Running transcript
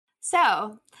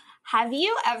So, have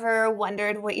you ever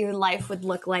wondered what your life would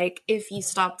look like if you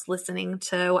stopped listening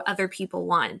to what other people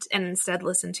want and instead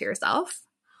listened to yourself?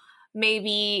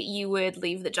 Maybe you would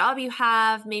leave the job you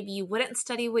have. Maybe you wouldn't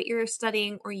study what you're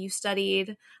studying or you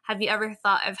studied. Have you ever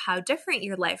thought of how different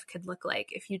your life could look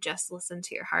like if you just listened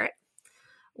to your heart?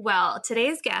 Well,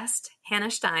 today's guest,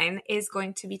 Hannah Stein, is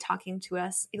going to be talking to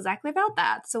us exactly about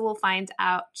that. So we'll find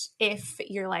out if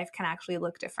your life can actually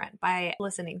look different by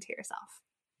listening to yourself.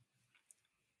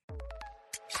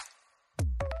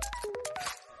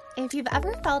 If you've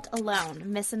ever felt alone,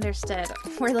 misunderstood,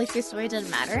 or like your story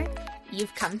didn't matter,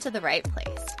 you've come to the right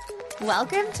place.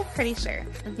 Welcome to Pretty Sure,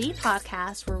 the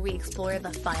podcast where we explore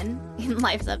the fun in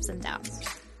life's ups and downs.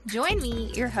 Join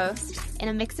me, your host, and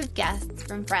a mix of guests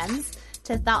from friends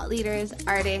to thought leaders,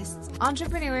 artists,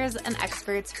 entrepreneurs, and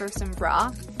experts for some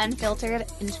raw, unfiltered,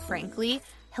 and frankly,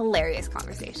 hilarious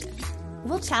conversation.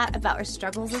 We'll chat about our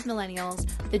struggles as millennials,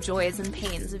 the joys and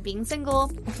pains of being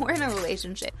single or in a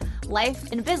relationship,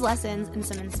 life and biz lessons, and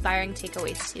some inspiring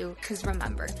takeaways too, because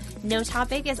remember, no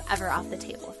topic is ever off the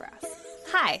table for us.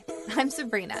 Hi, I'm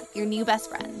Sabrina, your new best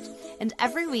friend, and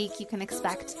every week you can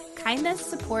expect kindness,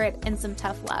 support, and some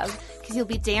tough love, because you'll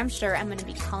be damn sure I'm going to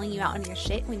be calling you out on your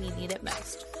shit when you need it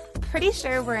most. Pretty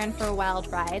sure we're in for a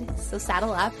wild ride, so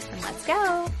saddle up and let's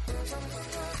go!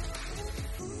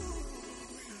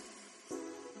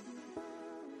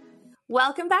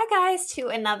 Welcome back, guys, to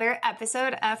another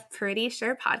episode of Pretty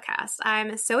Sure Podcast.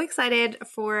 I'm so excited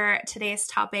for today's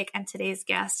topic and today's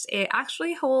guest. It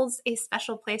actually holds a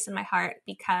special place in my heart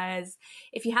because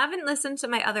if you haven't listened to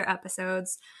my other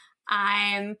episodes,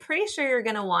 I'm pretty sure you're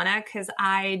going to want to because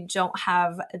I don't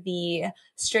have the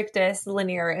strictest,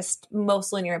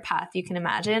 most linear path you can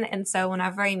imagine. And so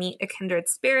whenever I meet a kindred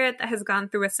spirit that has gone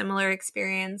through a similar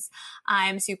experience,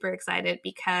 I'm super excited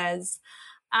because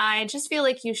I just feel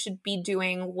like you should be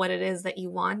doing what it is that you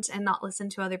want and not listen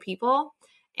to other people.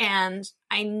 And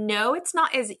I know it's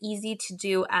not as easy to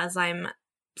do as I'm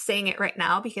saying it right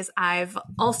now because I've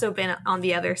also been on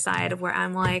the other side of where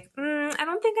I'm like, I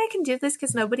don't think I can do this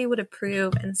because nobody would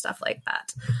approve and stuff like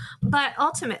that. But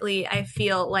ultimately, I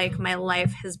feel like my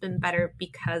life has been better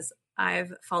because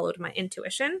I've followed my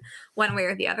intuition one way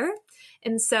or the other.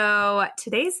 And so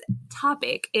today's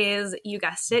topic is, you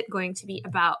guessed it, going to be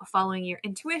about following your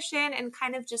intuition and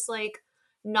kind of just like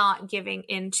not giving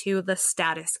into the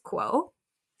status quo.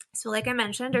 So like I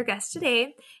mentioned, our guest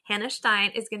today, Hannah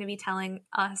Stein, is going to be telling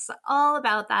us all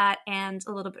about that and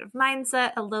a little bit of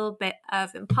mindset, a little bit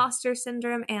of imposter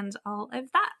syndrome, and all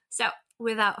of that. So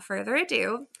without further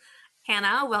ado,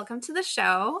 Hannah, welcome to the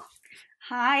show.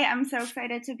 Hi, I'm so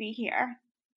excited to be here.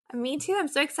 Me too. I'm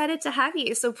so excited to have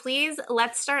you. So please,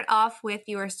 let's start off with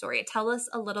your story. Tell us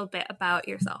a little bit about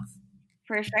yourself.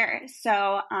 For sure.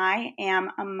 So I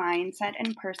am a mindset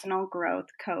and personal growth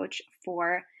coach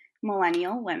for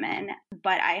millennial women,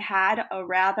 but I had a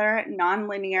rather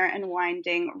nonlinear and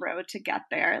winding road to get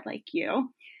there, like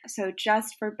you. So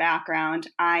just for background,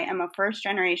 I am a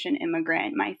first-generation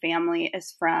immigrant. My family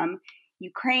is from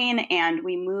Ukraine, and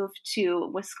we moved to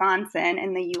Wisconsin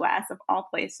in the U.S., of all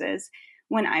places,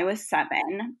 when I was 7.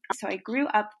 So I grew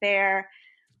up there,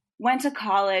 went to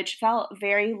college, felt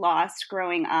very lost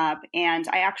growing up, and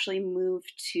I actually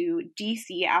moved to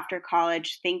DC after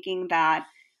college thinking that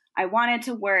I wanted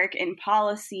to work in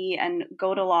policy and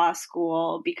go to law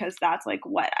school because that's like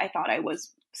what I thought I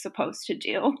was supposed to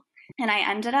do. And I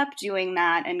ended up doing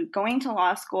that and going to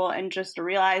law school and just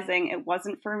realizing it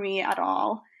wasn't for me at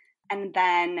all. And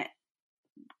then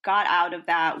got out of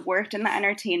that, worked in the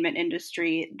entertainment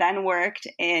industry, then worked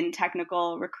in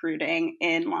technical recruiting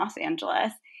in Los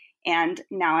Angeles. And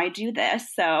now I do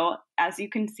this. So as you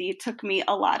can see, it took me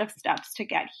a lot of steps to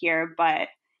get here, but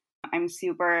I'm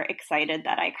super excited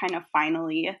that I kind of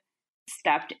finally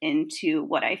stepped into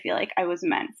what I feel like I was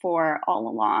meant for all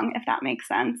along, if that makes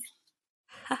sense.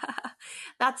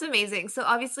 That's amazing. So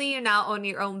obviously you now own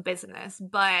your own business,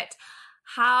 but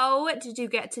how did you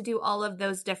get to do all of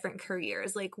those different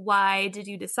careers? Like, why did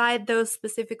you decide those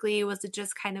specifically? Was it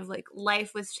just kind of like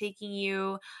life was taking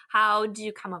you? How did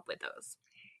you come up with those?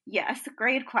 Yes,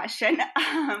 great question.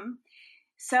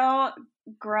 So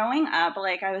growing up,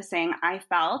 like I was saying, I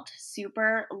felt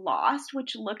super lost,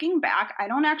 which looking back, I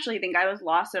don't actually think I was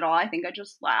lost at all. I think I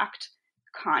just lacked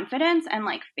confidence and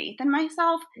like faith in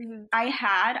myself. Mm-hmm.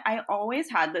 I always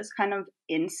had this kind of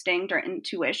instinct or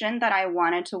intuition that I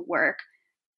wanted to work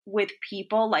with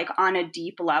people like on a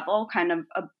deep level, kind of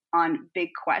on big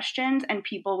questions. And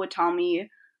people would tell me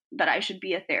that I should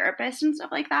be a therapist and stuff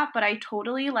like that. But I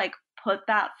totally like put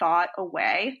that thought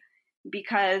away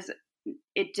because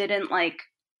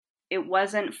it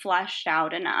wasn't fleshed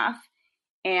out enough.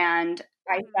 And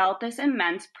I felt this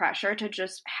immense pressure to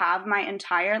just have my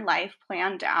entire life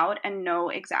planned out and know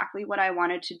exactly what I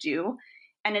wanted to do.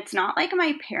 And it's not like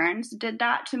my parents did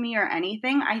that to me or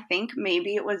anything. I think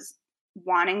maybe it was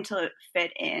wanting to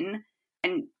fit in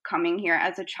and coming here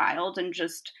as a child and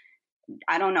just,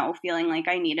 I don't know, feeling like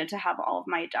I needed to have all of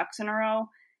my ducks in a row.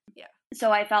 Yeah.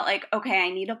 So I felt like, okay, I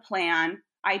need a plan.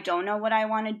 I don't know what I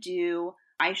want to do.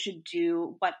 I should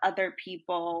do what other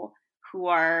people who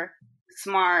are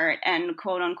smart and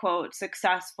quote unquote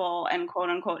successful and quote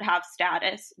unquote have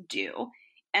status do.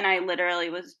 And I literally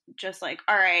was just like,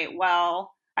 all right,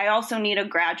 well, I also need a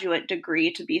graduate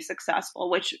degree to be successful,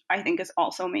 which I think is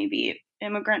also maybe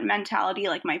immigrant mentality.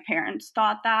 Like my parents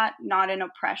thought that, not in a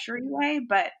pressury way,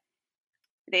 but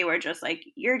they were just like,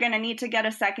 you're going to need to get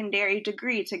a secondary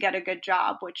degree to get a good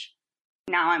job, which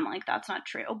now I'm like, that's not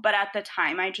true. But at the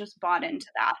time, I just bought into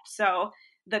that. So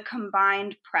the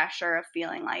combined pressure of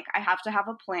feeling like I have to have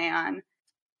a plan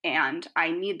and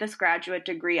I need this graduate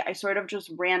degree, I sort of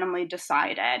just randomly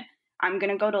decided I'm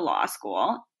going to go to law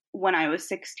school. When I was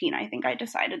 16, I think I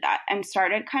decided that, and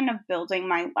started kind of building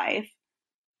my life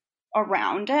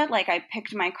around it. Like I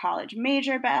picked my college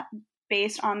major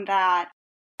based on that.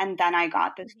 And then I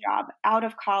got this job out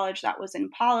of college that was in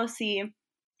policy.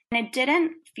 And it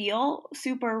didn't feel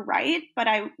super right, but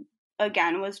I,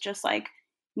 again, was just like,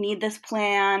 need this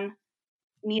plan,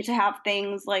 need to have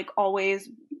things like always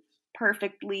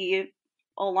perfectly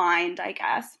aligned, I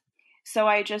guess. So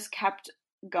I just kept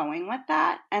going with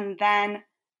that. And then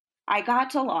I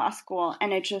got to law school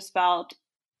and it just felt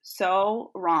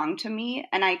so wrong to me.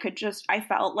 And I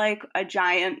felt like a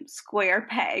giant square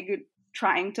peg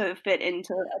trying to fit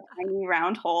into a tiny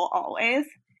round hole always.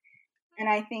 And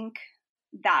I think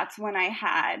that's when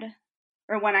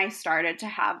when I started to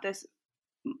have this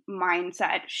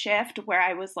mindset shift where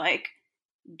I was like,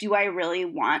 do I really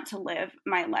want to live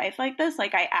my life like this?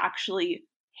 Like, I actually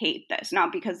hate this,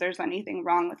 not because there's anything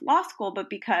wrong with law school, but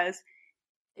because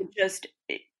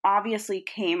it obviously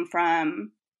came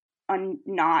from a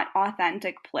not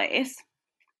authentic place.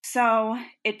 So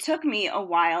it took me a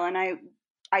while, and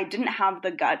I didn't have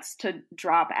the guts to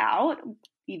drop out,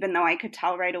 even though I could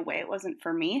tell right away it wasn't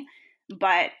for me.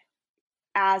 But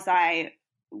as I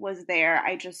was there,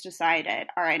 I just decided,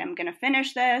 all right, I'm going to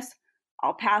finish this.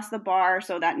 I'll pass the bar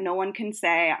so that no one can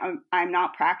say I'm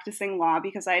not practicing law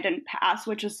because I didn't pass,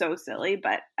 which is so silly,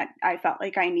 but I felt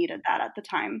like I needed that at the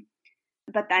time.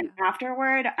 But then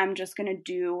afterward, I'm just going to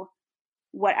do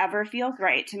whatever feels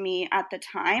right to me at the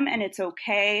time. And it's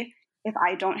okay if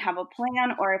I don't have a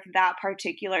plan or if that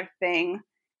particular thing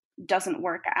doesn't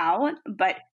work out,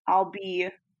 but I'll be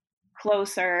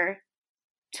closer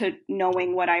to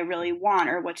knowing what I really want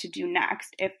or what to do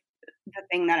next if the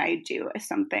thing that I do is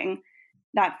something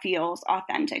that feels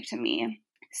authentic to me.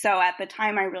 So at the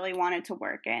time, I really wanted to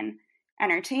work in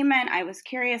entertainment. I was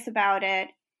curious about it.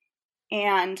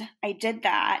 And I did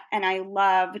that. And I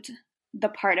loved the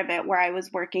part of it where I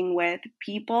was working with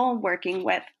people, working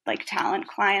with like talent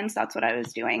clients. That's what I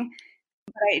was doing.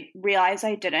 But I realized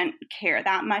I didn't care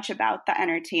that much about the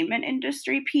entertainment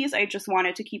industry piece. I just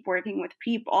wanted to keep working with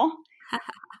people.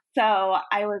 So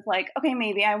I was like, okay,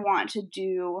 maybe I want to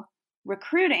do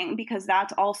recruiting because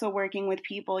that's also working with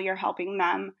people. You're helping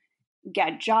them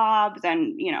get jobs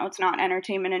and, it's not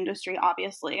entertainment industry,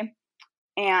 obviously.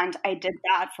 And I did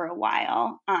that for a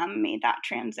while, made that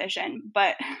transition,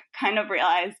 but kind of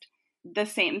realized the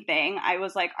same thing. I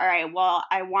was like, all right, well,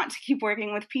 I want to keep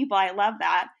working with people. I love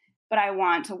that, but I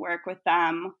want to work with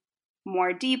them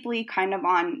more deeply, kind of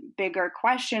on bigger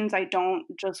questions. I don't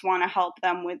just want to help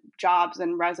them with jobs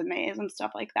and resumes and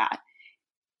stuff like that.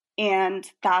 And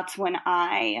that's when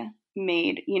I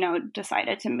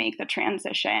decided to make the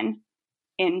transition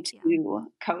into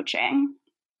coaching.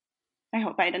 I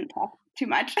hope I didn't talk too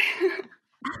much.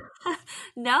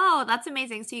 No, that's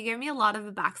amazing. So you gave me a lot of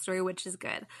a backstory, which is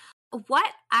good.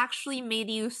 What actually made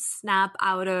you snap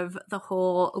out of the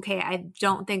whole, okay, I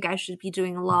don't think I should be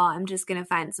doing law. I'm just going to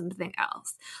find something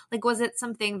else. Like, was it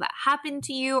something that happened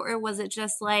to you, or was it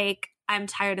just like, I'm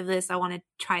tired of this, I want to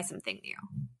try something new?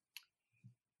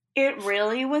 It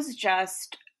really was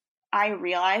just, I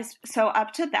realized, so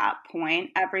up to that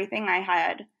point, everything I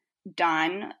had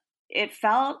done, it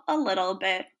felt a little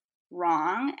bit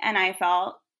wrong. And I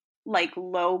felt like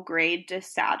low grade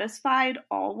dissatisfied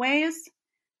always,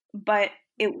 but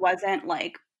it wasn't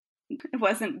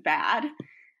bad.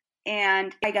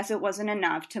 And I guess it wasn't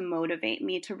enough to motivate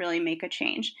me to really make a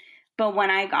change. But when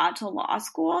I got to law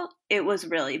school, it was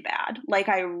really bad. Like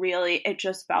it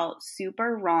just felt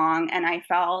super wrong. And I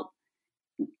felt,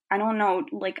 I don't know,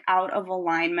 like out of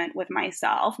alignment with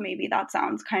myself. Maybe that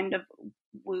sounds kind of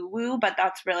woo woo, but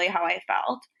that's really how I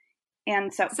felt.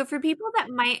 And so, So for people that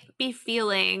might be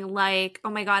feeling like, oh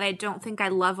my God, I don't think I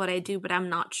love what I do, but I'm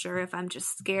not sure if I'm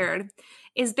just scared.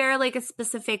 Is there like a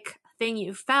specific thing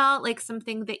you felt, like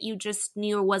something that you just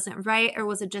knew wasn't right, or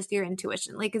was it just your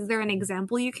intuition? Like, is there an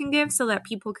example you can give so that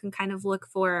people can kind of look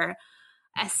for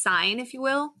a sign, if you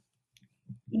will?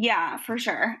 yeah, for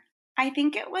sure. I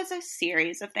think it was a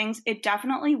series of things. It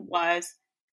definitely was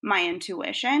my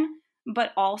intuition,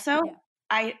 but also Yeah.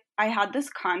 I had this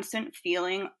constant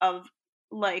feeling of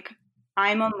like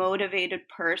I'm a motivated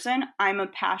person, I'm a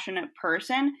passionate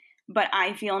person, but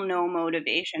I feel no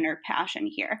motivation or passion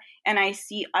here. And I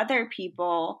see other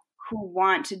people who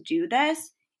want to do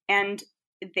this and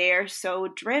they're so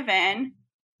driven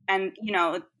and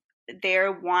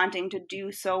they're wanting to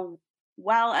do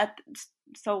well at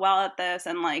this,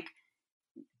 and like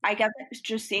I guess it's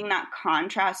just seeing that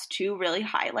contrast too really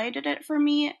highlighted it for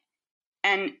me.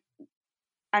 And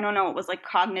I don't know, it was like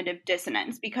cognitive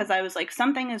dissonance because I was like,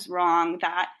 something is wrong,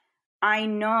 that I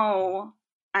know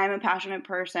I'm a passionate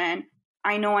person.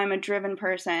 I know I'm a driven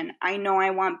person. I know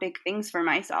I want big things for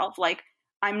myself. Like,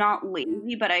 I'm not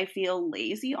lazy, but I feel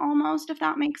lazy almost, if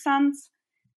that makes sense.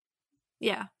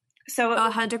 Yeah. So,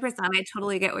 100%. I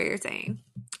totally get what you're saying.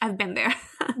 I've been there.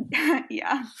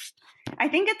 yeah, I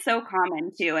think it's so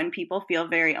common too, and people feel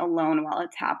very alone while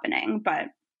it's happening, but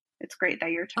it's great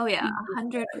that you're Oh yeah, talking.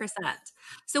 100%.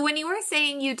 So when you were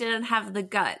saying you didn't have the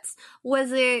guts,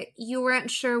 was it you weren't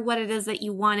sure what it is that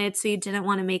you wanted, so you didn't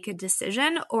want to make a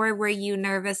decision, or were you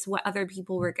nervous what other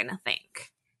people were going to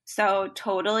think? So,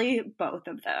 totally both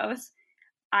of those.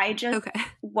 I just Okay.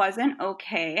 wasn't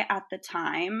okay at the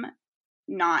time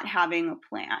not having a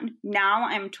plan. Now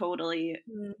I'm totally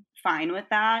Mm. fine with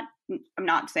that. I'm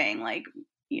not saying like,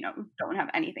 don't have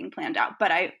anything planned out,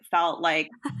 but I felt like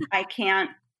I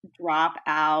can't drop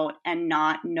out and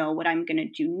not know what I'm going to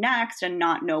do next and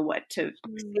not know what to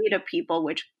say to people,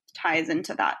 which ties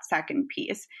into that second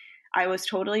piece. I was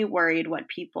totally worried what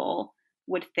people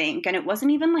would think. And it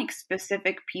wasn't even like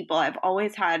specific people. I've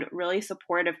always had really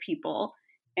supportive people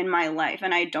in my life.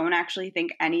 And I don't actually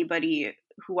think anybody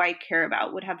who I care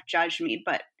about would have judged me.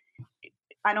 But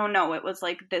I don't know. It was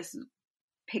like this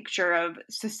picture of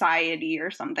society or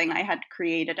something I had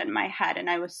created in my head. And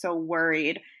I was so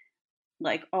worried,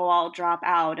 like, oh, I'll drop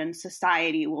out and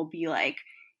society will be like,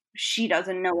 she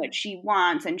doesn't know what she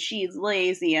wants and she's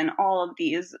lazy and all of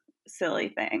these silly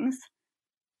things.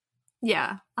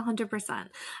 Yeah,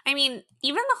 100%. I mean,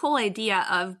 even the whole idea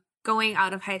of going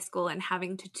out of high school and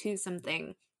having to choose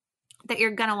something that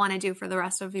you're going to want to do for the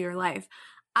rest of your life,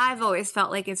 I've always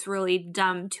felt like it's really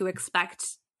dumb to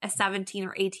expect a 17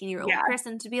 or 18-year-old Yeah.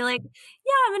 person to be like,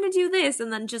 yeah, I'm going to do this,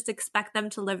 and then just expect them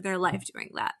to live their life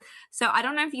doing that. So I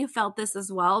don't know if you felt this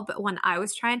as well, but when I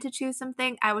was trying to choose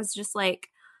something, I was just like,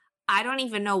 I don't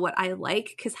even know what I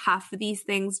like because half of these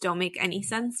things don't make any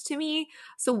sense to me.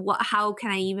 So how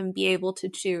can I even be able to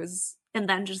choose and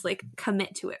then just like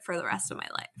commit to it for the rest of my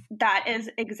life? That is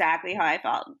exactly how I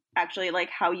felt. Actually, like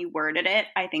how you worded it,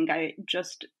 I think I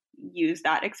just used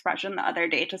that expression the other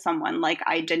day to someone, like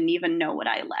I didn't even know what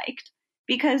I liked,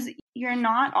 because you're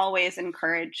not always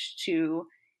encouraged to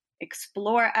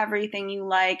explore everything you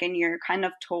like, and you're kind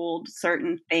of told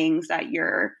certain things that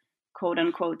you're quote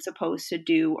unquote supposed to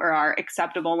do or are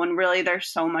acceptable, when really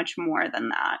there's so much more than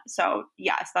that. So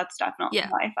yes, that's definitely Yeah.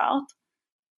 how I felt.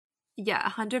 Yeah,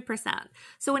 100%.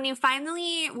 So when you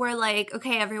finally were like,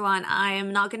 okay, everyone,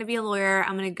 I'm not going to be a lawyer.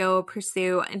 I'm going to go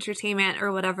pursue entertainment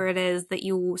or whatever it is that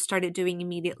you started doing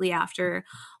immediately after,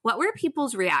 what were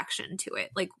people's reaction to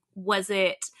it? Like, was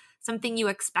it something you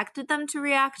expected them to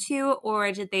react to,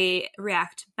 or did they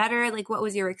react better? Like, what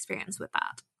was your experience with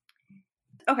that?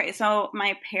 Okay, so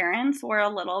my parents were a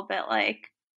little bit like,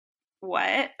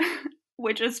 what?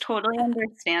 Which is totally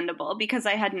understandable because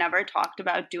I had never talked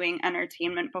about doing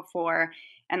entertainment before.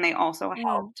 And they also Mm.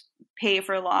 helped pay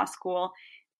for law school.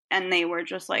 And they were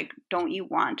just like, don't you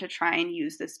want to try and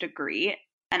use this degree?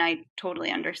 And I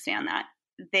totally understand that.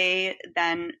 They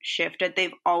then shifted.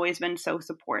 They've always been so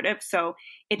supportive. So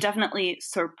it definitely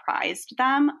surprised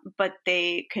them, but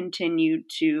they continued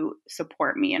to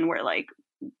support me and were like,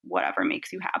 whatever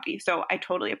makes you happy. So I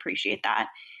totally appreciate that.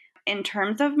 In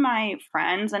terms of my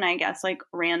friends and I guess like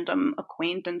random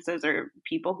acquaintances or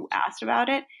people who asked about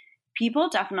it, people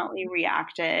definitely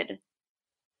reacted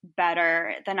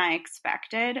better than I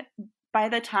expected. By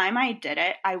the time I did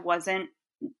it, I wasn't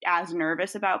as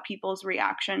nervous about people's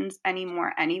reactions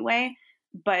anymore anyway,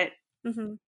 but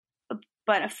Mm-hmm.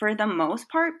 but for the most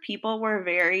part, people were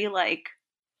very like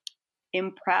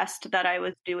impressed that I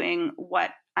was doing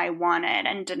what I wanted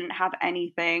and didn't have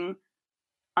anything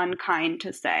unkind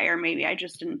to say, or maybe I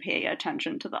just didn't pay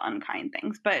attention to the unkind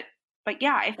things. But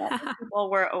yeah, I felt like people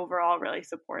were overall really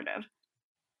supportive.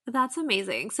 That's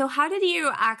amazing. So how did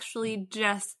you actually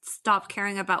just stop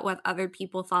caring about what other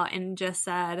people thought and just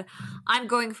said, I'm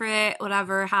going for it,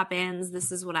 whatever happens,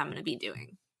 this is what I'm going to be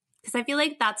doing? Because I feel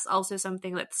like that's also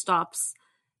something that stops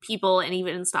people, and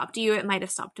even stopped you. It might have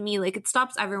stopped me. Like, it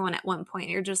stops everyone at one point.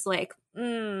 You're just like,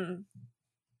 Totally.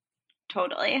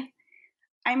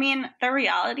 I mean, the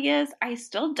reality is I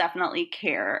still definitely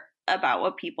care about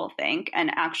what people think,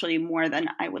 and actually more than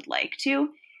I would like to.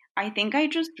 I think I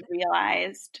just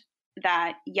realized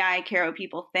that, yeah, I care what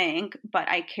people think, but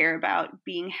I care about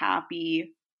being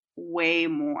happy way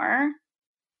more.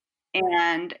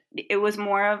 And it was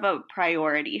more of a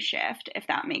priority shift, if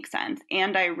that makes sense.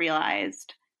 And I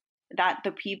realized that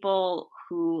the people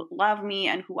who love me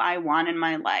and who I want in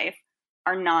my life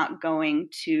are not going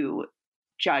to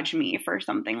judge me for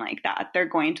something like that. They're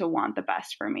going to want the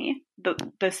best for me,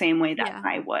 the same way that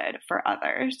I would for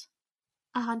others.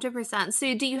 100%.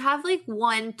 So do you have like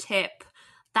one tip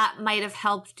that might have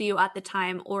helped you at the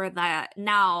time, or that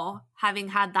now, having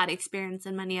had that experience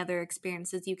and many other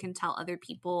experiences, you can tell other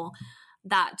people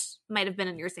that might have been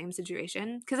in your same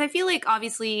situation? Because I feel like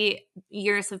obviously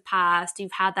years have passed.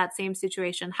 You've had that same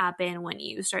situation happen when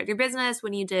you started your business,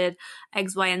 when you did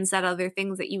X, Y, and Z other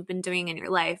things that you've been doing in your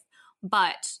life.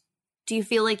 But do you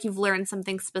feel like you've learned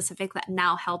something specific that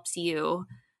now helps you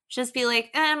just be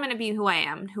like, I'm going to be who I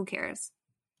am. Who cares?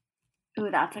 Ooh,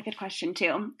 that's a good question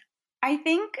too. I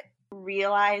think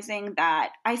realizing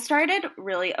that I started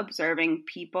really observing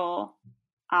people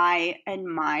I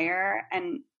admire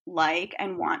and like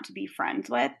and want to be friends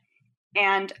with.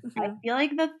 And I feel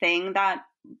like the thing that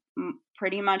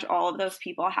pretty much all of those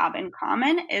people have in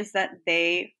common is that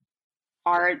they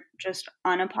are just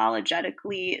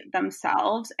unapologetically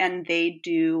themselves, and they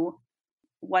do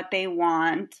what they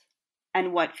want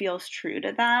and what feels true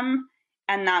to them.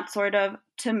 And that sort of,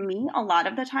 to me, a lot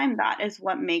of the time, that is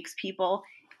what makes people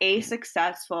A,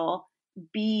 successful,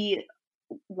 B,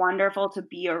 wonderful to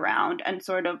be around, and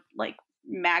sort of like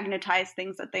magnetize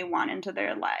things that they want into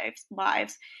their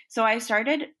lives. So I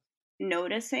started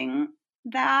noticing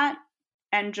that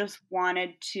and just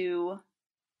wanted to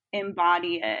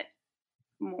embody it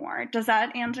more. Does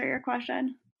that answer your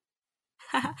question?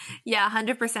 Yeah,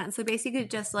 100%. So basically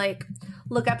just like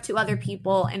look up to other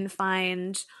people and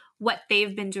find what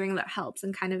they've been doing that helps,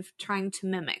 and kind of trying to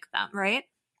mimic them, right?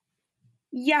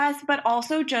 Yes, but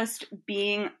also just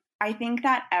being, I think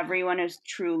that everyone is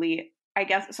truly, I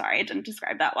guess, sorry, I didn't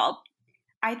describe that well.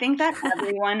 I think that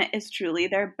everyone is truly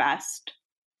their best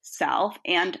self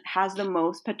and has the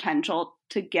most potential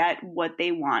to get what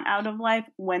they want out of life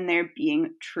when they're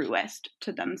being truest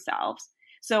to themselves.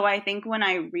 So I think when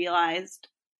I realized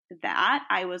that,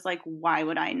 I was like, why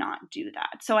would I not do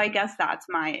that? So I guess that's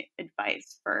my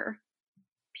advice for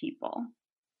people.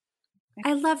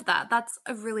 I love that. That's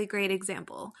a really great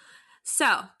example.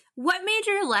 So, what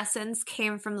major lessons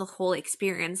came from the whole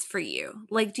experience for you?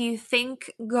 Like, do you think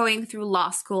going through law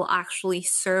school actually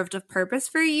served a purpose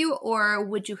for you, or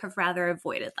would you have rather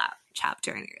avoided that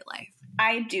chapter in your life?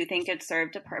 I do think it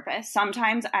served a purpose.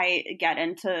 Sometimes I get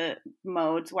into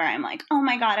modes where I'm like, oh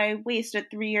my God, I wasted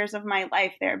 3 years of my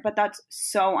life there. But that's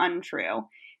so untrue,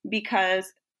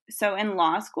 because so in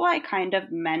law school, I kind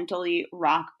of mentally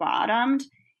rock bottomed.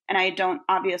 And I don't,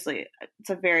 obviously, it's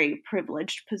a very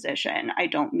privileged position. I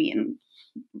don't mean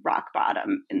rock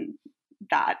bottom in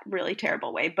that really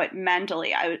terrible way, but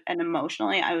mentally and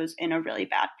emotionally, I was in a really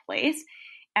bad place.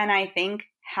 And I think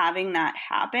having that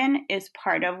happen is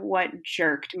part of what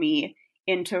jerked me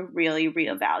into really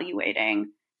reevaluating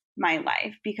my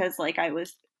life. Because like I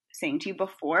was saying to you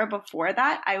before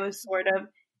that, I was sort of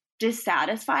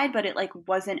dissatisfied, but it like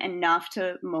wasn't enough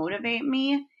to motivate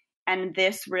me. And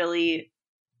this really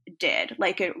did.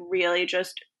 Like it really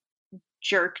just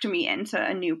jerked me into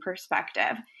a new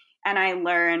perspective. And I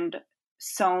learned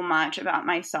so much about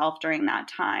myself during that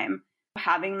time.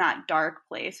 Having that dark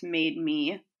place made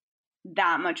me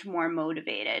that much more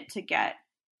motivated to get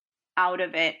out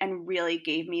of it, and really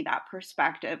gave me that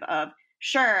perspective of,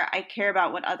 sure, I care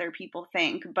about what other people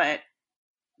think, but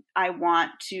I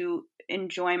want to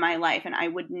enjoy my life, and I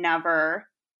would never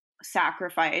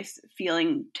sacrifice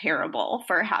feeling terrible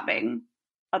for having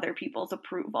other people's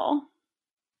approval.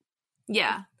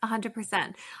 Yeah,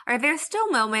 100%. Are there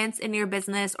still moments in your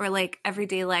business or like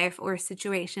everyday life or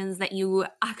situations that you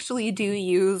actually do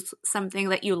use something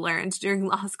that you learned during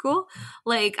law school?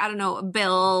 Like, I don't know, a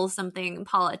bill, something in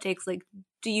politics. Like,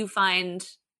 do you find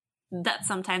that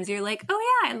sometimes you're like,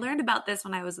 oh yeah, I learned about this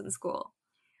when I was in school?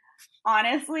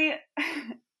 Honestly,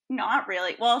 Not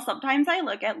really. Well, sometimes I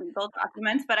look at legal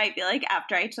documents, but I feel like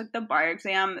after I took the bar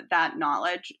exam, that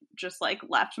knowledge just like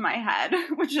left my head,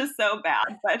 which is so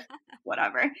bad, but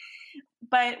whatever.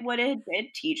 But what it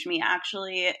did teach me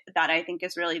actually that I think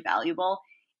is really valuable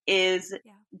is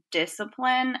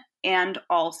discipline, and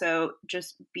also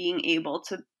just being able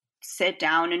to sit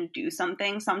down and do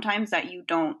something sometimes that you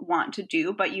don't want to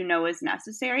do, but you know is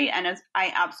necessary. And as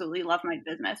I absolutely love my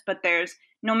business, but there's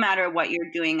no matter what you're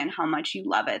doing and how much you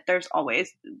love it, there's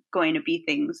always going to be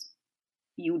things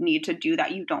you need to do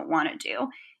that you don't want to do.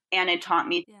 And it taught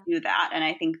me to do that. And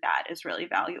I think that is really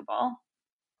valuable.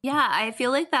 Yeah, I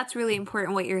feel like that's really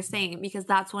important what you're saying, because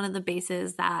that's one of the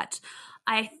bases that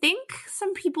I think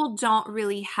some people don't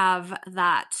really have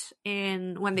that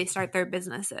in when they start their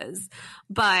businesses.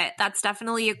 But that's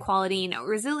definitely a quality, you know,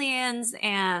 resilience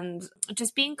and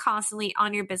just being constantly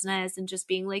on your business and just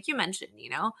being like you mentioned,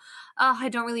 you know, oh, I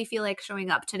don't really feel like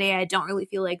showing up today. I don't really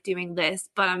feel like doing this,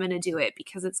 but I'm going to do it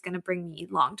because it's going to bring me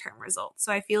long-term results.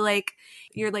 So I feel like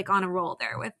you're like on a roll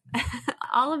there with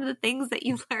all of the things that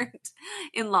you learned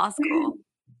in law school.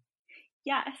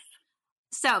 Yes.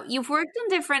 So you've worked in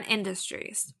different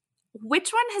industries.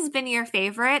 Which one has been your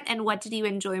favorite, and what did you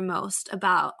enjoy most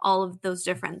about all of those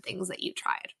different things that you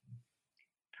tried?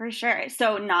 For sure.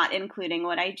 So not including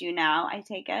what I do now, I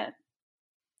take it.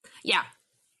 Yeah.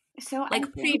 So like I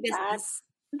think pre-business.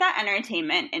 that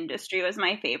entertainment industry was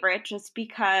my favorite just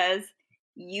because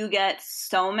you get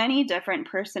so many different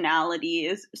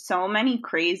personalities, so many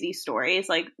crazy stories.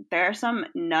 Like there are some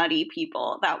nutty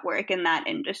people that work in that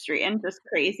industry and just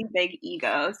crazy big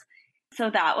egos. So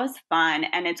that was fun.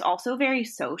 And it's also very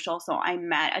social. So I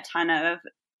met a ton of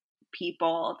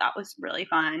people. That was really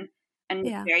fun and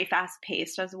very fast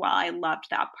paced as well. I loved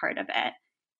that part of it.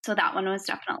 So that one was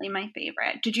definitely my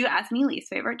favorite. Did you ask me least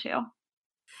favorite too?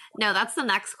 No, that's the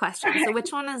next question. So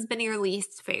which one has been your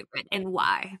least favorite and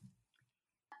why?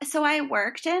 So I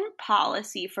worked in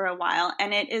policy for a while,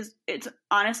 and it's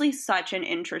honestly such an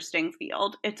interesting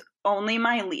field. It's only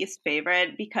my least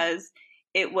favorite because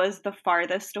it was the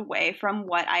farthest away from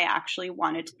what I actually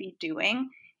wanted to be doing.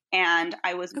 And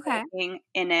I was working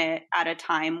in it at a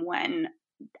time when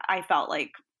I felt like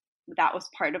that was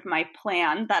part of my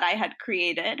plan that I had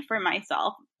created for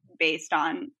myself based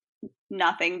on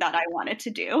nothing that I wanted to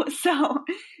do. So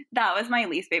that was my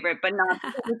least favorite, but not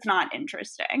because it's not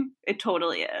interesting. It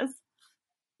totally is.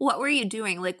 What were you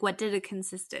doing? Like, what did it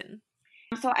consist in?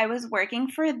 So I was working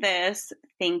for this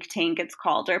think tank, it's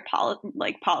called, or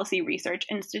Policy Research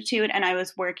Institute, and I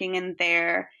was working in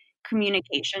their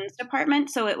communications department.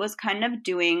 So it was kind of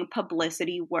doing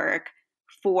publicity work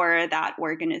for that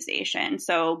organization.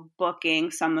 So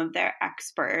booking some of their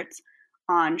experts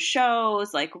on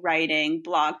shows, like writing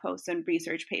blog posts and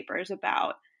research papers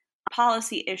about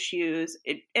policy issues.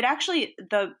 It actually,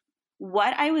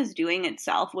 what I was doing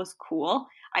itself was cool.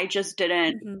 I just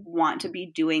didn't want to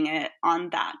be doing it on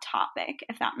that topic,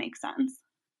 if that makes sense.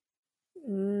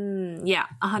 Yeah,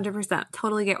 100%.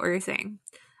 Totally get what you're saying.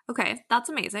 Okay, that's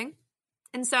amazing.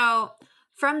 And so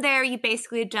from there, you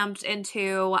basically jumped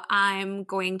into, I'm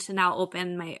going to now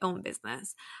open my own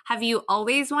business. Have you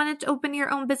always wanted to open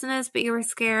your own business, but you were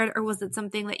scared? Or was it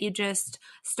something that you just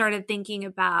started thinking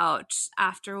about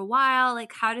after a while?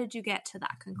 Like, how did you get to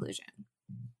that conclusion?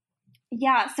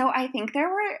 Yeah, so I think there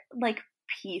were like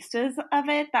pieces of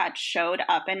it that showed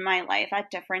up in my life at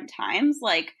different times.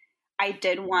 Like, I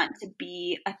did want to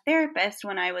be a therapist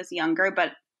when I was younger,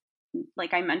 but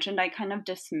like I mentioned, I kind of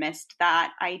dismissed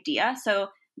that idea. So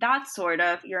that's sort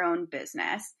of your own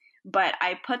business. But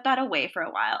I put that away for a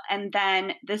while. And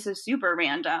then this is super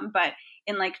random, but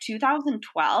in like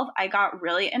 2012, I got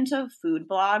really into food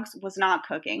blogs, was not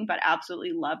cooking, but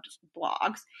absolutely loved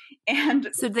blogs. And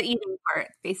so the eating part,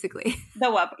 basically.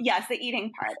 Yes, the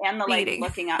eating part and the like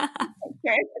looking up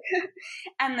pictures.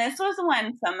 And this was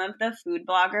when some of the food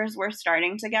bloggers were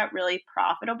starting to get really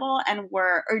profitable and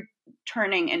were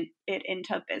turning it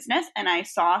into business. And I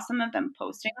saw some of them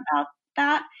posting about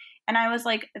that. And I was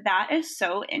like, that is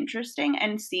so interesting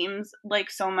and seems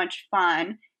like so much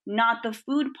fun. Not the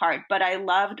food part, but I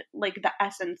loved like the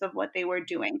essence of what they were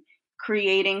doing,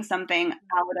 creating something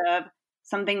out of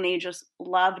something they just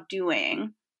love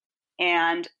doing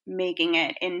and making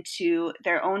it into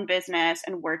their own business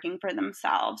and working for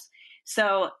themselves.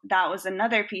 So that was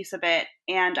another piece of it.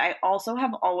 And I also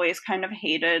have always kind of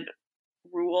hated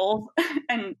rules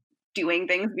and doing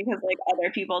things because like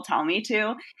other people tell me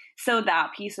to. So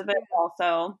that piece of it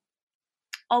also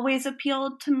always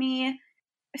appealed to me.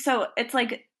 So it's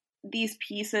like these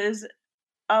pieces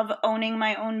of owning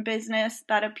my own business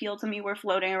that appeal to me were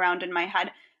floating around in my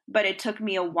head. but it took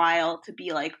me a while to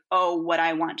be like, oh, what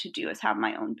I want to do is have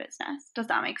my own business. Does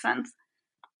that make sense?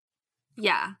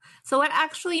 Yeah. So what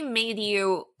actually made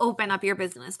you open up your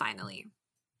business finally?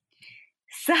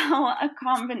 So a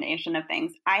combination of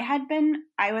things.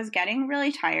 I was getting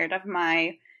really tired of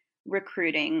my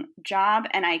recruiting job,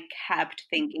 and I kept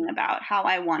thinking about how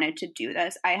I wanted to do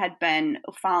this. I had been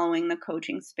following the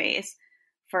coaching space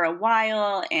for a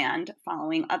while and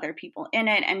following other people in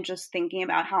it and just thinking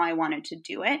about how I wanted to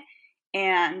do it.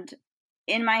 And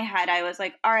in my head, I was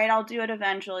like, all right, I'll do it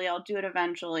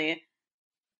eventually,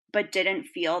 but didn't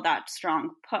feel that strong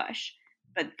push.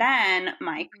 But then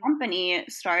my company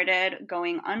started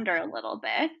going under a little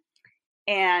bit.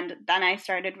 And then I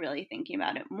started really thinking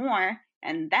about it more.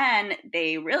 And then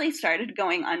they really started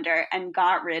going under and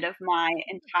got rid of my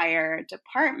entire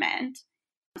department.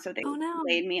 So they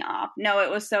laid me off. No, it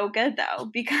was so good though,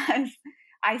 because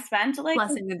I spent like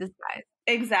blessing in disguise.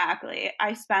 Exactly.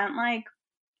 I spent like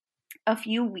a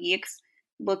few weeks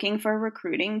looking for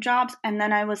recruiting jobs. And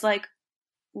then I was like,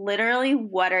 literally,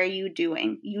 what are you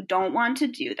doing? You don't want to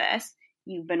do this.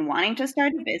 You've been wanting to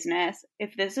start a business.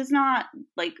 If this is not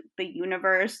like the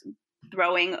universe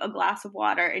throwing a glass of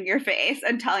water in your face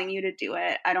and telling you to do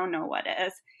it, I don't know what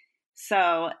is.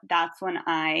 So that's when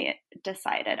I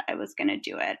decided I was going to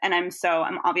do it. And I'm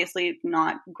obviously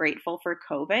not grateful for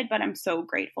COVID, but I'm so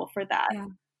grateful for that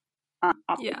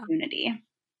opportunity. Yeah.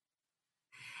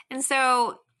 And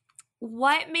so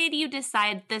what made you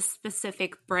decide this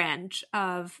specific branch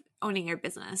of owning your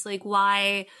business? Like,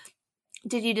 why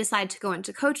did you decide to go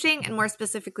into coaching, and more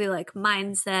specifically like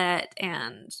mindset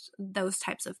and those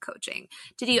types of coaching?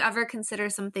 Did you ever consider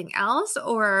something else,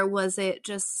 or was it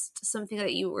just something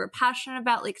that you were passionate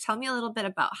about? Like, tell me a little bit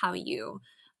about how you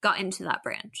got into that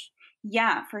branch.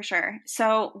 Yeah, for sure.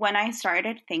 So when I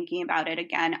started thinking about it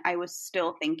again, I was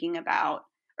still thinking about,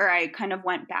 or I kind of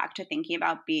went back to thinking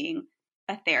about being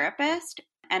a therapist.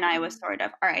 And I was sort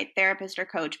of, all right, therapist or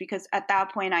coach, because at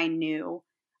that point I knew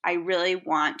I really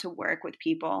want to work with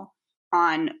people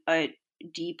on a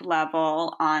deep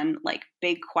level, on like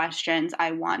big questions.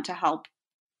 I want to help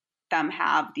them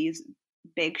have these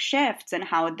big shifts in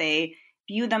how they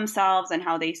view themselves and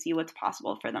how they see what's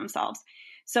possible for themselves.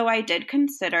 So I did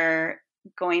consider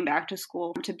going back to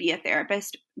school to be a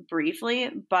therapist briefly,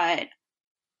 but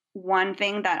one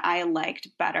thing that I liked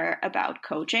better about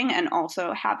coaching, and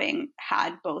also having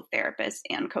had both therapists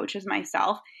and coaches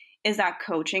myself, is that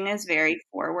coaching is very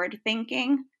forward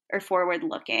thinking or forward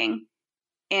looking,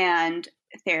 and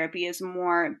therapy is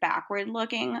more backward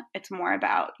looking. It's more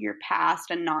about your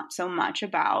past and not so much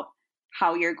about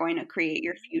how you're going to create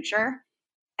your future.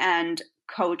 And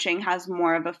coaching has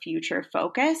more of a future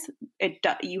focus.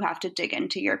 You have to dig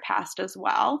into your past as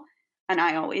well. And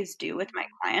I always do with my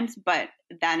clients, but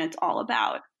then it's all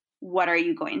about what are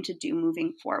you going to do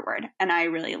moving forward. And I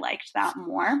really liked that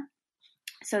more.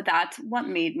 So that's what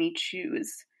made me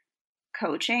choose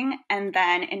coaching. And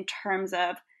then in terms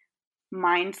of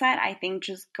mindset, I think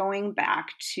just going back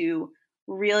to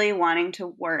really wanting to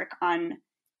work on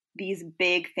these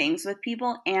big things with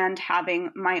people and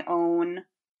having my own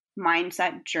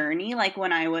mindset journey. Like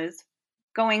when I was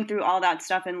going through all that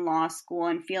stuff in law school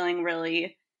and feeling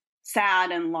really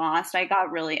sad and lost, I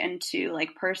got really into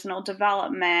like personal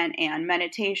development and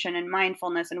meditation and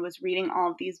mindfulness and was reading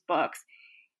all of these books.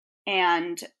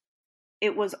 And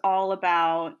it was all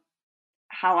about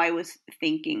how I was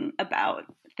thinking about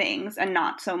things and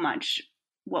not so much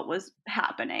what was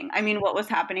happening. I mean, what was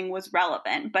happening was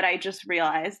relevant, but I just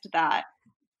realized that,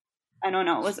 I don't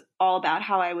know, it was all about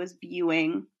how I was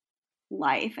viewing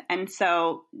life. And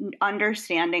so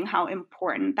understanding how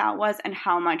important that was and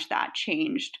how much that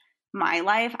changed my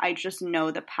life, I just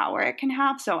know the power it can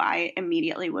have. So I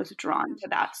immediately was drawn to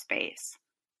that space.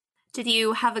 Did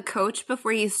you have a coach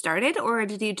before you started, or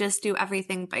did you just do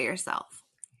everything by yourself?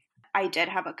 I did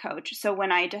have a coach. So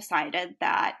when I decided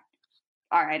that,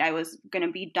 all right, I was going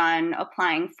to be done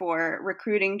applying for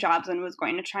recruiting jobs and was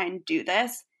going to try and do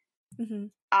this,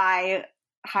 I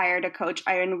hired a coach.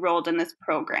 I enrolled in this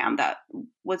program that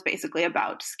was basically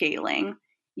about scaling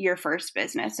your first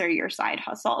business or your side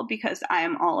hustle, because I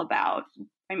am all about,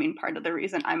 I mean, part of the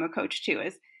reason I'm a coach too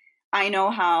is I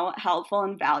know how helpful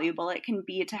and valuable it can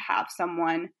be to have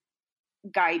someone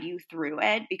guide you through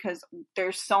it, because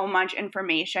there's so much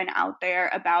information out there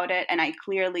about it. And I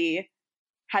clearly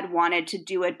had wanted to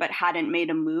do it, but hadn't made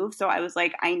a move. So I was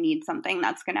like, I need something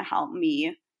that's going to help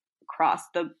me cross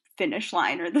the finish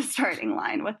line or the starting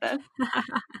line with this.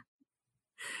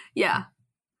 Yeah.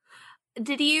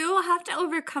 did you have to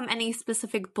overcome any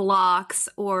specific blocks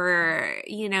or,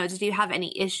 did you have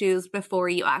any issues before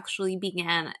you actually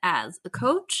began as a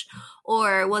coach?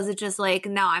 Or was it just like,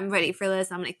 no, I'm ready for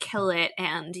this, I'm going to kill it,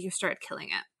 and you started killing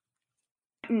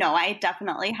it? No, I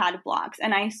definitely had blocks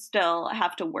and I still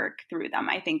have to work through them.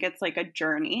 I think it's like a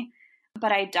journey,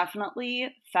 but I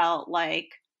definitely felt like,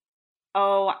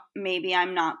 oh, maybe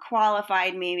I'm not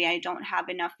qualified. Maybe I don't have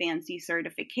enough fancy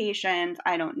certifications.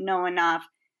 I don't know enough.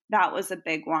 That was a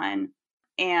big one.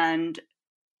 And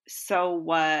so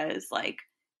was like,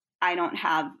 I don't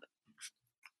have,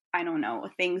 I don't know,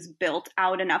 things built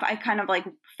out enough. I kind of like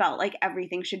felt like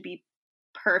everything should be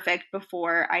perfect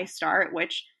before I start,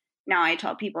 which now I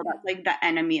tell people that's like the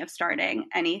enemy of starting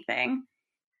anything.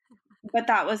 But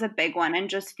that was a big one. And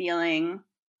just feeling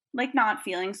like not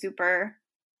feeling super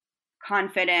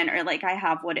confident or like I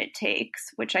have what it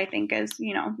takes, which I think is,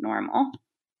 normal.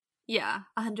 Yeah,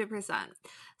 100%.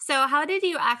 So how did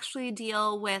you actually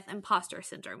deal with imposter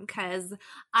syndrome? Because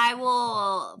I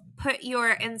will put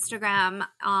your Instagram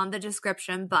on the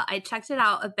description, but I checked it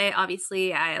out a bit.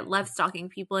 Obviously, I love stalking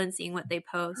people and seeing what they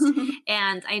post.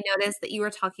 And I noticed that you were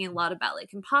talking a lot about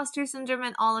like imposter syndrome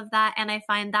and all of that. And I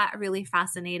find that really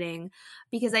fascinating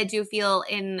because I do feel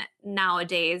in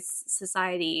nowadays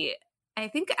society, I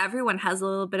think everyone has a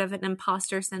little bit of an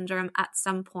imposter syndrome at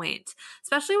some point,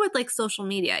 especially with like social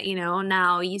media.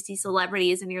 Now you see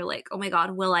celebrities and you're like, oh my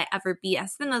God, will I ever be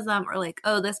as thin as them? Or like,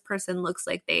 oh, this person looks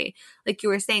like like you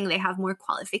were saying, they have more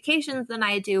qualifications than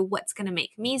I do. What's going to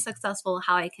make me successful?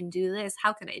 How I can do this?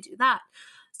 How can I do that?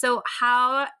 So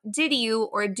how did you,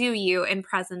 or do you in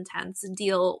present tense,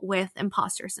 deal with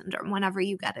imposter syndrome whenever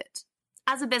you get it?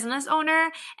 As a business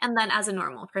owner and then as a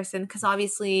normal person, because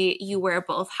obviously you wear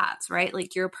both hats, right?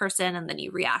 Like you're a person and then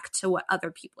you react to what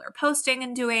other people are posting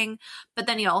and doing. But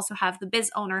then you also have the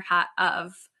biz owner hat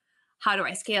of how do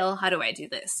I scale? How do I do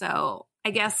this? So I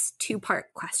guess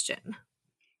 2-part question.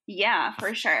 Yeah,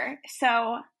 for sure.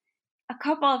 So a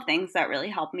couple of things that really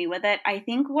helped me with it. I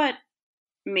think what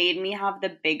made me have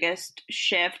the biggest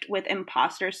shift with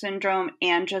imposter syndrome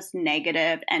and just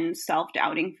negative and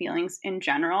self-doubting feelings in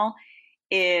general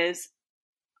is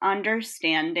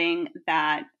understanding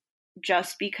that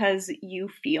just because you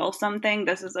feel something,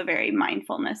 this is a very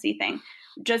mindfulness-y thing,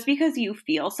 just because you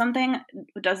feel something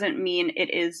doesn't mean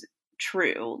it is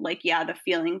true. Like, yeah, the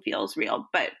feeling feels real,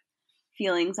 but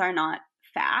feelings are not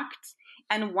facts.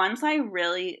 And once I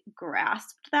really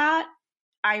grasped that,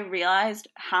 I realized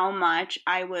how much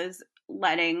I was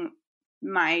letting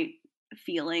my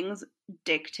feelings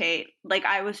dictate, like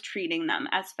I was treating them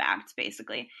as facts,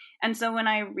 basically. And so when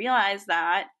I realized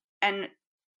that and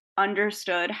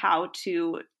understood how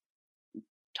to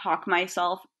talk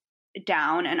myself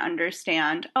down and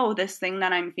understand, oh, this thing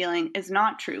that I'm feeling is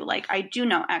not true. Like I do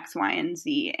know X, Y, and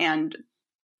Z, and,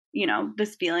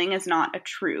 this feeling is not a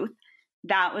truth.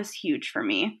 That was huge for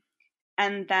me.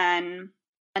 And then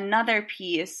another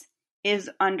piece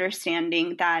is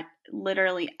understanding that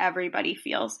literally everybody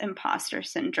feels imposter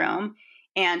syndrome.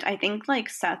 And I think like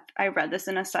I read this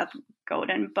in a Seth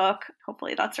Godin book,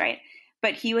 hopefully that's right,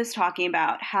 but he was talking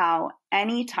about how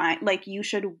anytime, like you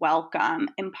should welcome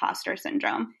imposter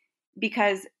syndrome,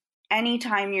 because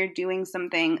anytime you're doing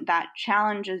something that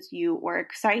challenges you or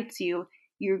excites you,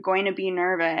 you're going to be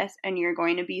nervous and you're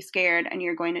going to be scared and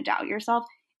you're going to doubt yourself.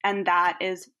 And that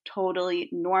is totally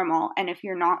normal. And if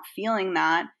you're not feeling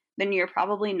that, then you're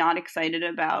probably not excited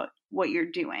about what you're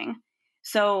doing.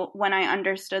 So when I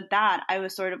understood that, I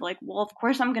was sort of like, well, of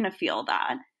course I'm going to feel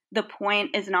that. The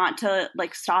point is not to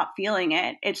like stop feeling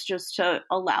it. It's just to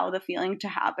allow the feeling to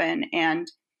happen and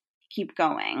keep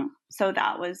going. So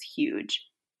that was huge,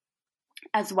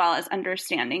 as well as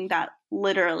understanding that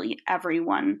literally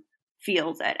everyone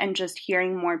feels it, and just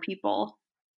hearing more people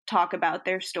talk about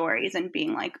their stories and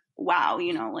being like, wow,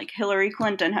 like Hillary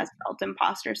Clinton has felt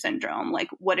imposter syndrome. Like,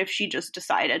 what if she just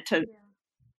decided to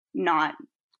not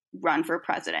run for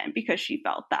president because she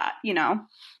felt that,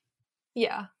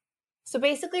 Yeah. So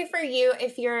basically for you,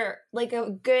 if you're like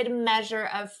a good measure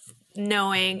of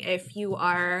knowing if you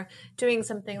are doing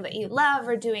something that you love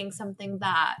or doing something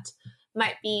that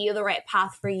might be the right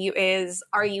path for you is,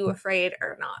 are you afraid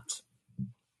or not?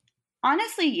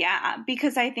 Honestly, yeah,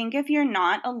 because I think if you're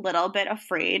not a little bit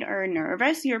afraid or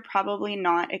nervous, you're probably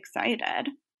not excited.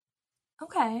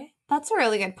 Okay, that's a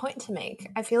really good point to make.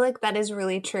 I feel like that is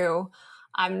really true.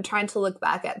 I'm trying to look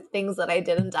back at things that I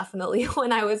did, and definitely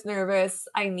when I was nervous,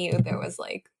 I knew there was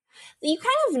like, you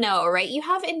kind of know, right? You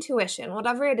have intuition,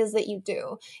 whatever it is that you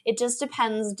do. It just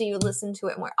depends. Do you listen to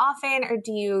it more often or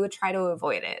do you try to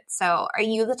avoid it? So are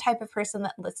you the type of person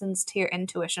that listens to your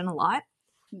intuition a lot?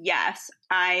 Yes,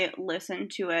 I listen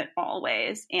to it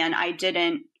always, and I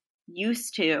didn't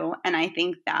used to. And I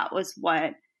think that was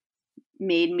what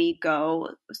made me go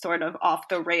sort of off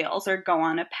the rails or go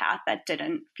on a path that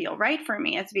didn't feel right for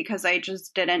me. It's because I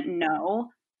just didn't know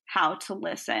how to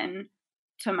listen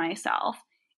to myself.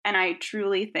 And I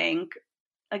truly think,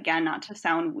 again, not to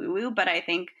sound woo-woo, but I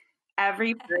think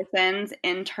every person's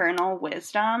internal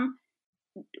wisdom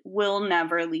will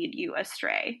never lead you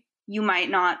astray. You might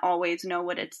not always know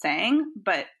what it's saying,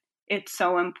 but it's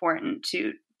so important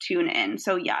to tune in.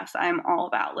 So yes, I'm all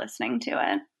about listening to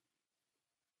it.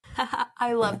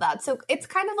 I love that. So it's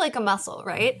kind of like a muscle,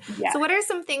 right? Yeah. So what are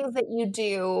some things that you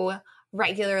do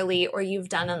regularly or you've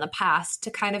done in the past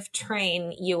to kind of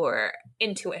train your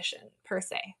intuition per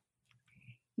se?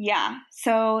 Yeah.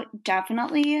 So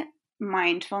definitely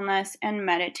mindfulness and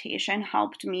meditation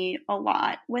helped me a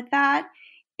lot with that,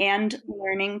 and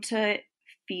learning to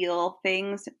feel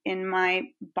things in my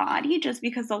body, just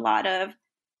because a lot of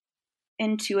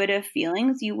intuitive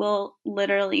feelings you will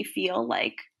literally feel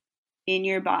like in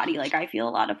your body. Like I feel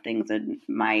a lot of things in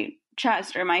my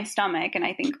chest or my stomach, and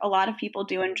I think a lot of people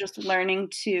do, and just learning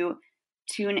to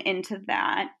tune into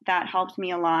that helped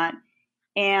me a lot.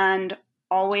 And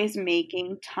always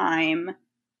making time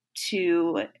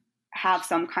to have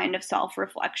some kind of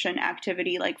self-reflection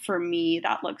activity. Like for me,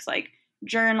 that looks like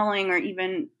journaling or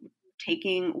even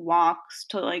taking walks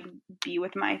to like be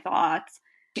with my thoughts.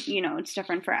 You know, it's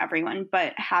different for everyone,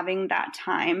 but having that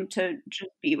time to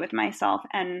just be with myself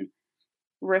and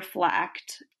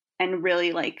reflect and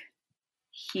really like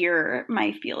hear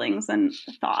my feelings and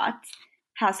thoughts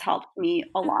has helped me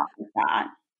a lot with that.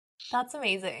 That's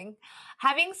amazing.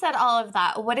 Having said all of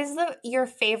that, what is your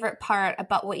favorite part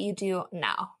about what you do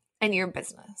now in your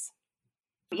business?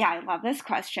 Yeah, I love this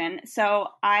question. So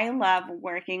I love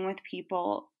working with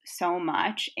people so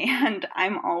much. And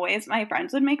my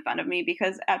friends would make fun of me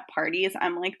because at parties,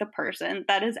 I'm like the person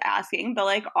that is asking the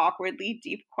like awkwardly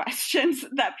deep questions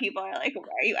that people are like, why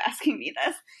are you asking me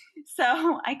this?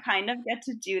 So I kind of get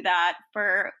to do that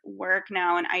for work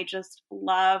now. And I just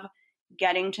love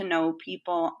getting to know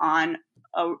people on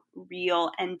a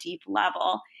real and deep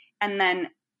level. And then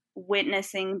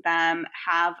witnessing them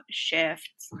have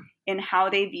shifts in how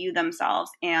they view themselves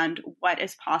and what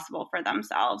is possible for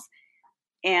themselves,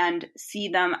 and see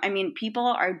them. I mean, people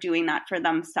are doing that for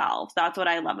themselves. That's what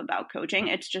I love about coaching.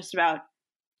 It's just about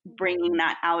bringing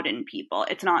that out in people.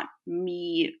 It's not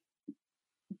me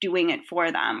doing it for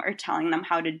them or telling them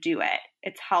how to do it.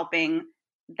 It's helping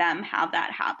them have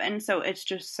that happen. So it's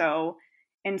just so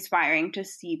inspiring to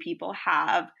see people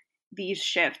have these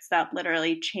shifts that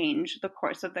literally change the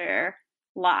course of their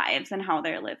lives and how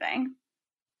they're living.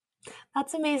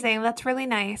 That's amazing. That's really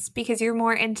nice because you're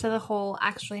more into the whole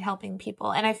actually helping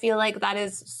people. And I feel like that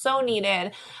is so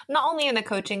needed, not only in the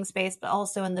coaching space, but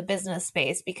also in the business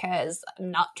space, because I'm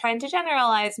not trying to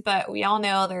generalize, but we all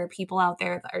know there are people out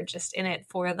there that are just in it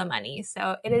for the money.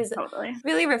 So it is Totally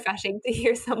really refreshing to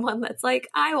hear someone that's like,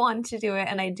 I want to do it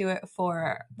and I do it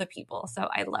for the people. So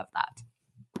I love that.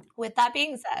 With that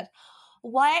being said,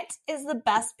 what is the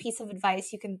best piece of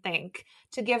advice you can think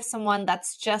to give someone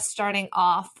that's just starting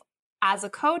off as a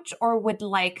coach or would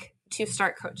like to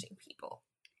start coaching people?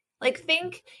 Like,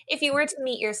 think if you were to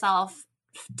meet yourself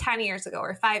 10 years ago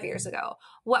or 5 years ago,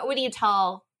 what would you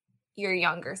tell your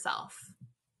younger self?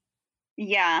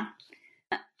 Yeah.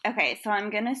 Okay, so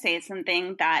I'm going to say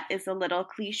something that is a little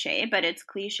cliche, but it's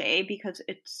cliche because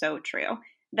it's so true.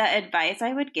 The advice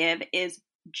I would give is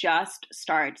just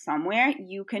start somewhere.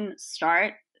 You can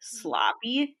start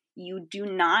sloppy. You do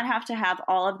not have to have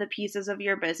all of the pieces of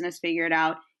your business figured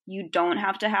out. You don't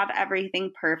have to have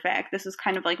everything perfect. This is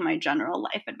kind of like my general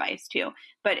life advice too.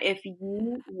 But if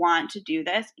you want to do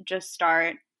this, just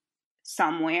start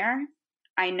somewhere.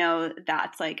 I know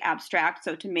that's like abstract.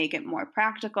 So to make it more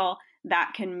practical,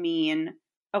 that can mean,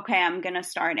 okay, I'm going to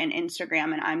start an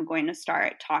Instagram and I'm going to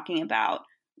start talking about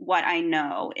what I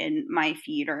know in my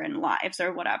feed or in lives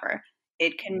or whatever.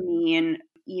 It can mean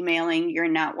emailing your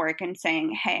network and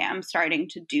saying, hey, I'm starting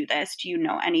to do this. Do you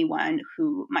know anyone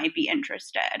who might be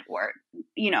interested? Or,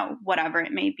 you know, whatever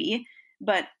it may be.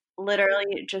 But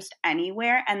literally just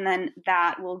anywhere. And then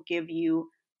that will give you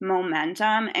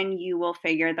momentum and you will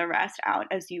figure the rest out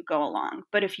as you go along.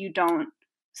 But if you don't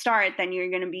start, then you're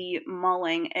going to be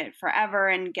mulling it forever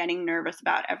and getting nervous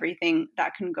about everything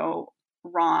that can go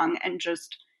wrong and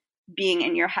just being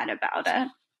in your head about it.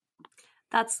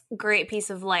 That's a great piece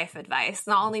of life advice,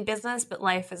 not only business, but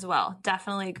life as well.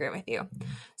 Definitely agree with you.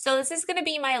 So this is going to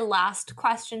be my last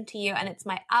question to you, and it's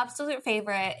my absolute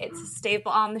favorite. It's a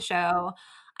staple on the show.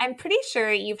 I'm pretty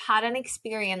sure you've had an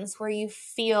experience where you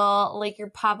feel like you're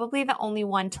probably the only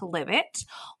one to live it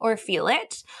or feel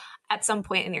it at some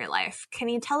point in your life. Can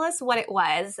you tell us what it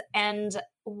was and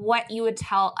what you would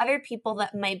tell other people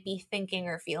that might be thinking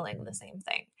or feeling the same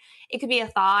thing? It could be a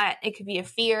thought, it could be a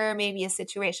fear, maybe a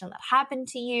situation that happened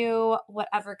to you,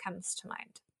 whatever comes to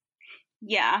mind.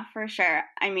 Yeah, for sure.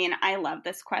 I mean, I love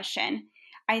this question.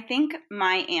 I think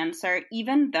my answer,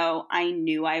 even though I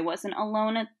knew I wasn't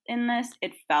alone in this,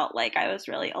 it felt like I was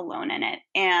really alone in it.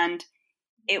 And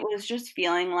it was just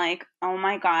feeling like, oh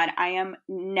my God, I am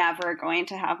never going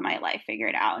to have my life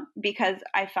figured out, because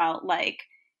I felt like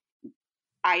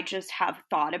I just have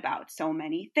thought about so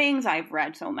many things. I've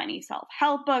read so many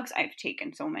self-help books. I've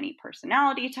taken so many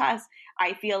personality tests.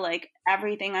 I feel like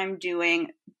everything I'm doing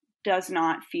does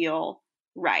not feel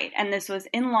right. And this was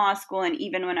in law school, and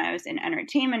even when I was in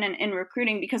entertainment and in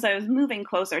recruiting, because I was moving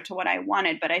closer to what I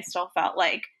wanted, but I still felt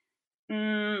like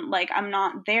I'm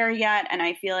not there yet, and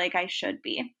I feel like I should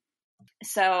be.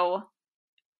 So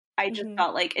I just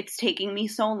felt like it's taking me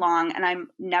so long, and I'm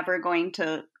never going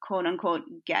to, quote unquote,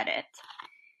 get it.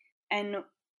 And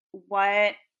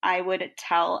what I would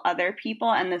tell other people,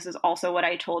 and this is also what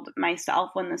I told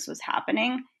myself when this was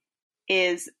happening,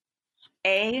 is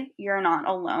you're not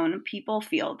alone. People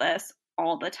feel this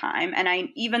all the time. And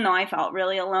even though I felt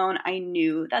really alone, I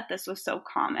knew that this was so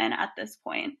common at this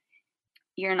point.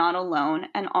 You're not alone.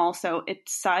 And also,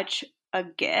 it's such a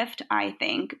gift, I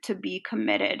think, to be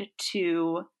committed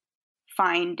to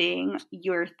finding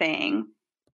your thing,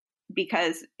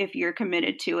 because if you're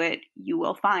committed to it, you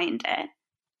will find it.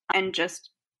 And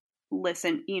just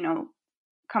listen,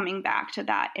 coming back to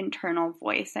that internal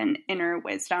voice and inner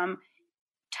wisdom,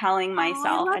 telling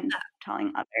myself and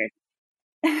telling others.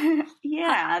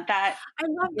 Yeah, that I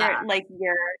love that. Like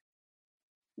your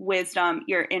wisdom,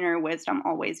 your inner wisdom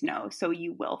always knows, so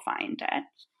you will find it.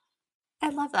 I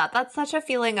love that. That's such a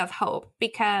feeling of hope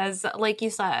because, like you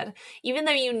said, even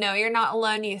though you know you're not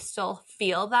alone, you still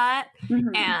feel that.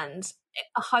 Mm-hmm. And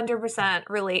 100%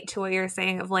 relate to what you're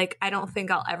saying of like, I don't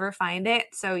think I'll ever find it.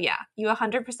 So yeah, you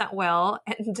 100% will.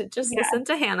 And just listen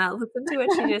to Hannah, listen to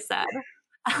what she just said.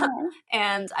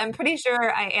 And I'm pretty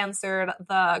sure I answered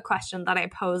the question that I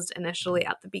posed initially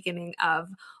at the beginning of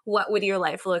what would your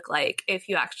life look like if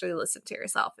you actually listened to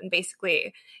yourself? And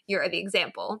basically, you're the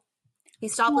example. You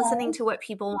stop listening to what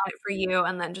people want for you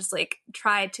and then just like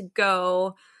try to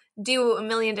go do a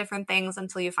million different things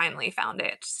until you finally found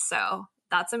it. So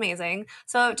that's amazing.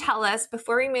 So tell us,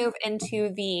 before we move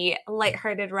into the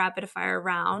lighthearted rapid fire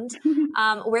round,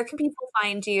 where can people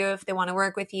find you if they want to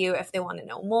work with you, if they want to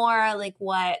know more, like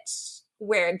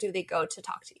where do they go to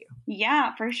talk to you?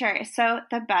 Yeah, for sure. So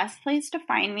the best place to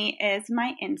find me is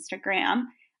my Instagram,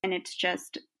 and it's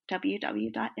just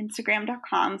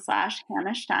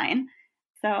www.instagram.com/Hannah Stein.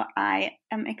 So I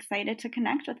am excited to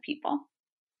connect with people.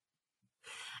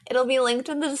 It'll be linked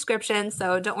in the description,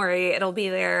 so don't worry. It'll be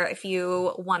there if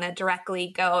you want to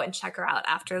directly go and check her out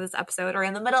after this episode or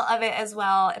in the middle of it as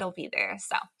well. It'll be there.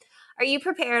 So are you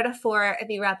prepared for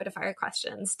the rapid fire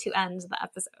questions to end the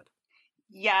episode?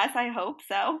 Yes, I hope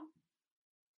so.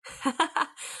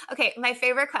 Okay, my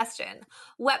favorite question.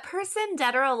 What person,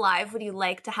 dead or alive, would you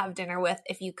like to have dinner with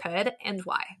if you could, and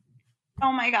why?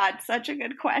 Oh my God, such a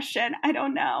good question. I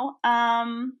don't know.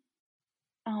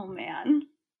 Oh man.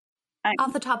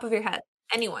 Off the top of your head,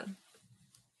 anyone.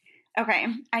 Okay,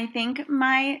 I think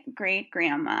my great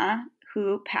grandma,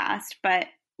 who passed, but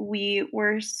we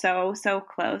were so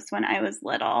close when I was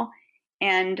little,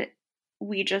 and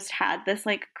we just had this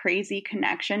like crazy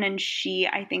connection. And she,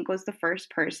 I think, was the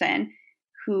first person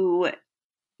who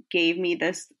gave me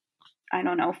this, I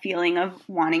don't know, feeling of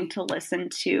wanting to listen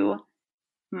to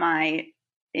my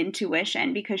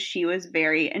intuition, because she was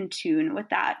very in tune with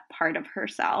that part of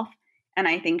herself. And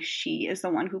I think she is the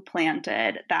one who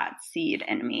planted that seed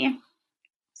in me.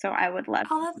 So I would love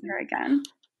to see her again.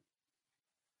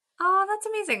 Oh, that's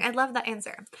amazing. I love that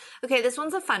answer. Okay, this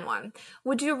one's a fun one.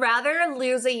 Would you rather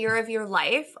lose a year of your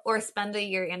life or spend a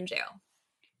year in jail?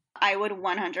 I would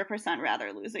 100%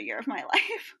 rather lose a year of my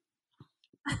life.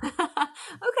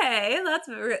 Okay, that's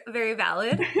very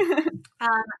valid.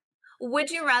 Would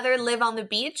you rather live on the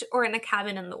beach or in a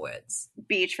cabin in the woods?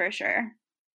 Beach for sure.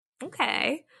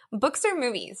 Okay. Books or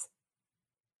movies?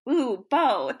 Ooh,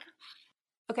 both.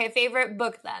 Okay, favorite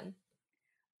book then?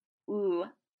 Ooh,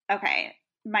 okay.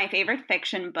 My favorite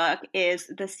fiction book is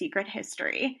The Secret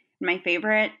History. My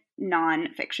favorite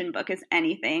non-fiction book is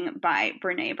Anything by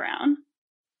Brené Brown.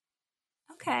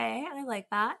 Okay, I like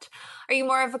that. Are you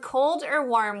more of a cold or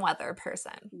warm weather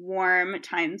person? Warm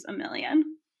times a million.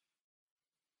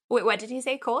 Wait, what did you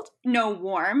say? Cold? No,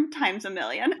 warm times a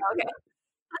million. Okay.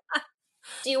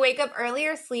 Do you wake up early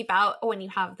or sleep out when you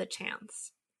have the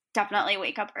chance? Definitely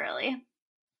wake up early.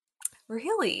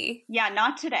 Really? Yeah,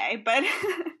 not today, but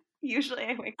usually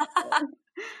I wake up early.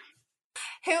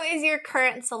 Who is your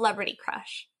current celebrity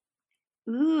crush?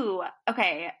 Ooh,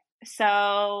 okay.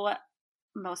 So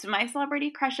most of my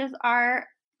celebrity crushes are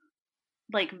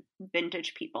like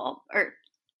vintage people or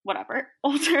whatever,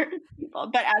 older people.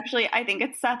 But actually, I think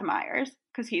it's Seth Meyers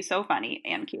because he's so funny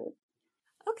and cute.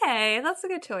 Okay, that's a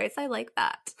good choice. I like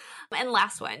that. And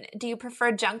last one, do you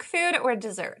prefer junk food or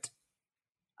dessert?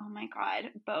 Oh my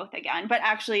God, both again, but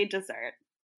actually dessert.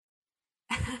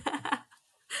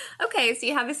 Okay, so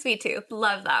you have a sweet tooth.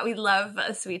 Love that. We love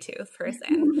a sweet tooth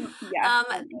person. Yes.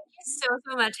 Thank you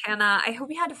so much, Hannah. I hope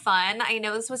you had fun. I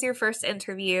know this was your first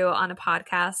interview on a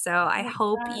podcast, so I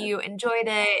hope you enjoyed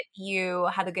it. You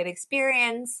had a good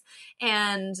experience,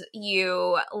 and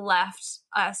you left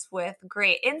us with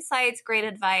great insights, great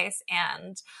advice,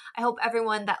 and I hope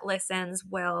everyone that listens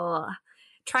will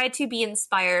try to be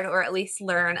inspired or at least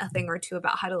learn a thing or two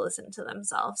about how to listen to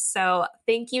themselves. So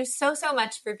thank you so, so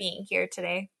much for being here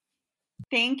today.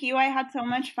 Thank you. I had so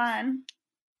much fun.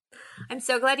 I'm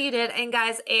so glad you did. And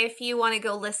guys, if you want to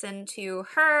go listen to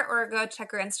her or go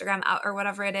check her Instagram out or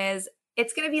whatever it is,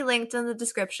 it's going to be linked in the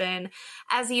description.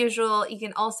 As usual, you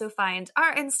can also find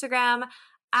our Instagram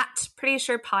at Pretty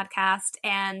Sure Podcast.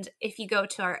 And if you go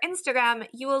to our Instagram,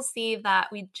 you will see that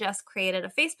we just created a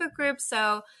Facebook group.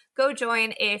 So go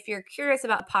join if you're curious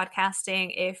about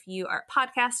podcasting, if you are a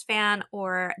podcast fan,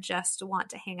 or just want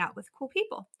to hang out with cool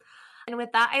people. And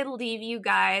with that, I leave you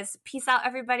guys. Peace out,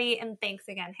 everybody. And thanks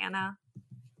again, Hannah.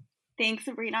 Thanks,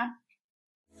 Sabrina.